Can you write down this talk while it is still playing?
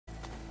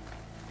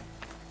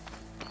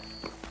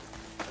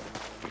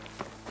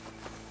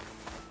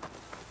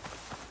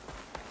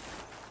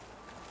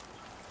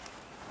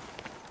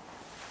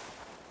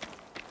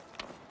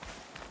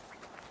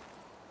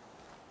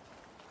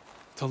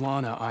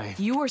Talana,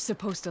 You were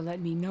supposed to let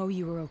me know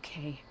you were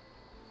okay.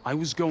 I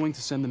was going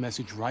to send the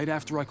message right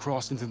after I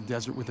crossed into the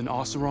desert with an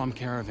Oseram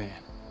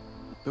caravan.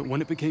 But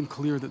when it became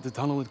clear that the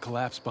tunnel had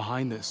collapsed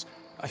behind us,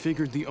 I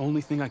figured the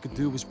only thing I could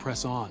do was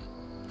press on.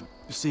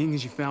 Seeing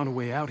as you found a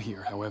way out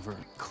here, however,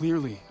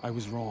 clearly I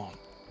was wrong.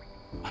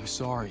 I'm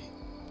sorry.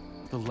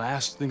 The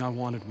last thing I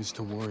wanted was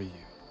to worry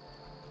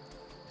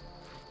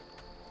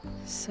you.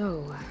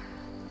 So,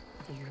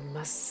 you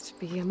must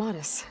be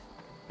Amadis.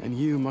 And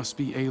you must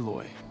be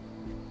Aloy.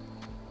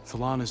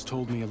 Talana's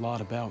told me a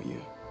lot about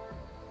you.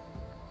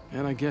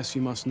 And I guess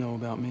you must know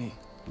about me.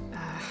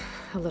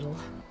 A little.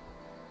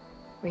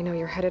 We know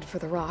you're headed for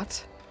the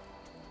Rot.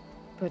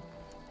 But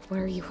what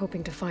are you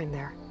hoping to find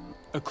there?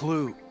 A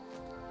clue.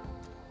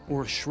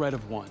 Or a shred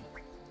of one.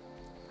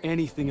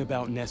 Anything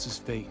about Nessa's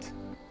fate.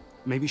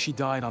 Maybe she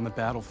died on the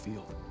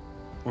battlefield.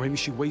 Or maybe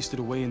she wasted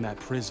away in that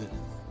prison.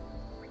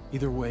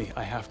 Either way,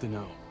 I have to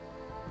know.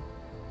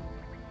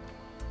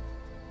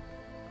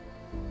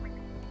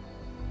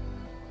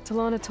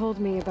 Talana told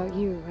me about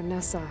you and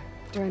Nessa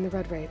during the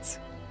Red Raids.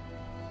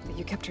 That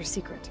you kept her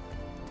secret.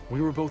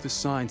 We were both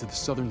assigned to the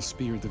Southern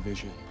Spear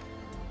Division.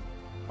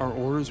 Our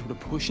orders were to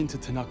push into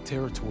Tenakth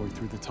territory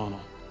through the tunnel.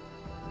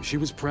 She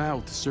was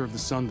proud to serve the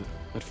Sunda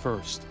at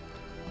first.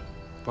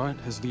 But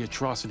as the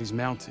atrocities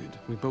mounted,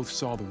 we both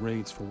saw the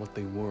raids for what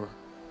they were.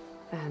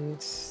 And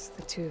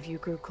the two of you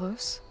grew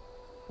close?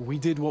 We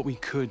did what we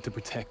could to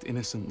protect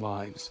innocent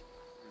lives.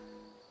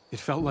 It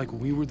felt like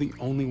we were the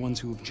only ones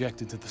who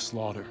objected to the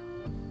slaughter.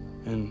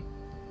 And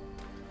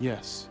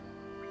yes,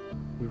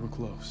 we were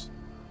close.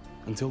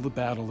 Until the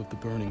Battle of the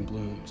Burning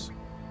Blooms.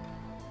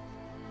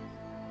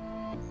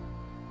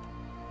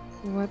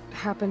 What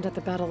happened at the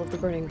Battle of the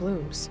Burning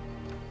Blooms?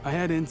 I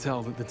had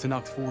intel that the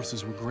Tenakth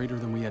forces were greater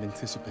than we had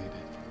anticipated.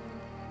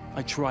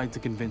 I tried to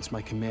convince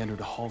my commander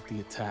to halt the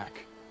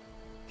attack.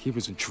 He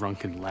was a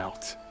drunken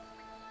lout.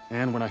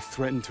 And when I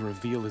threatened to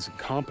reveal his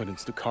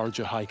incompetence to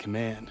Carja High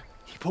Command,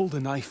 he pulled a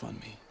knife on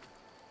me.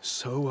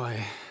 So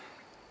I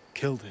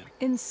killed him.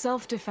 In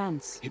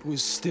self-defense. It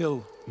was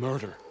still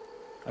murder.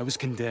 I was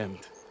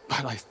condemned.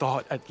 But I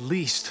thought at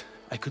least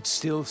I could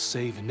still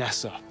save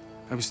Nessa.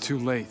 I was too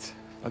late.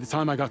 By the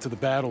time I got to the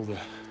battle, the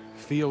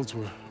fields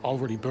were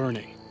already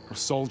burning. Our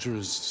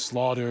soldiers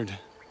slaughtered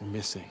or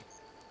missing.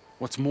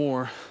 What's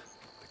more,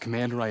 the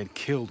commander I had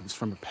killed was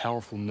from a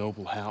powerful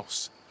noble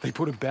house. They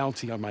put a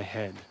bounty on my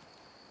head.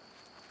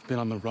 I've been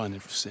on the run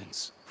ever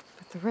since.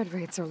 But the Red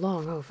Raids are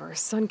long over.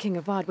 Sun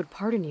King Avad would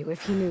pardon you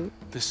if he knew...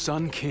 The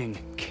Sun King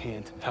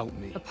can't help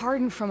me. A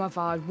pardon from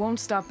Avad won't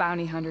stop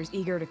bounty hunters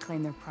eager to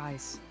claim their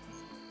prize.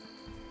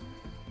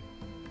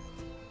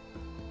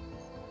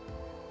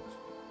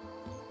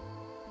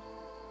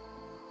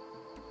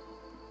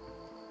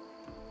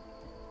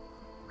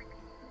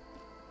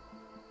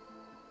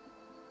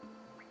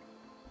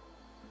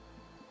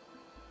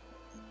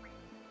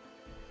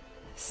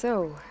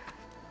 So,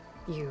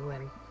 you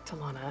and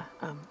Talana,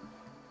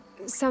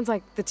 sounds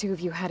like the two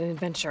of you had an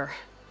adventure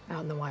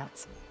out in the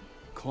wilds.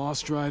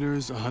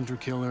 Clawstriders, a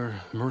hunter-killer,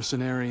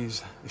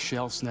 mercenaries, a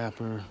shell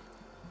snapper.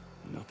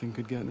 Nothing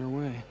could get in our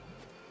way.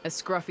 A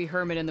scruffy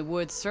hermit in the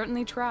woods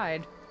certainly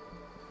tried.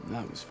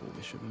 That was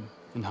foolish of him,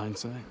 in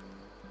hindsight.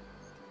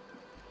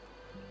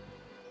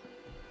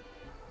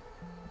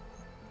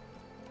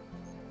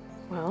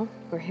 Well,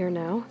 we're here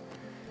now,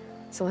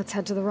 so let's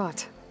head to the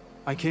Rot.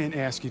 I can't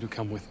ask you to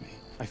come with me.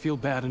 I feel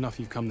bad enough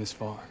you've come this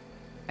far.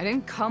 I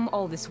didn't come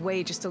all this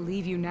way just to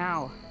leave you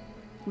now.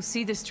 We'll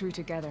see this through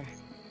together.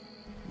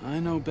 I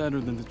know better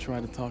than to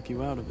try to talk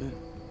you out of it.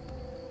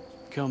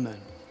 Come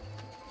then.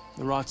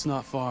 The Rot's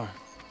not far.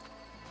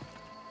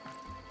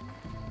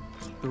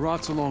 The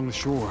Rot's along the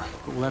shore,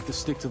 but we'll have to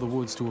stick to the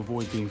woods to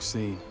avoid being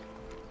seen.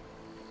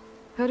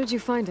 How did you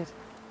find it?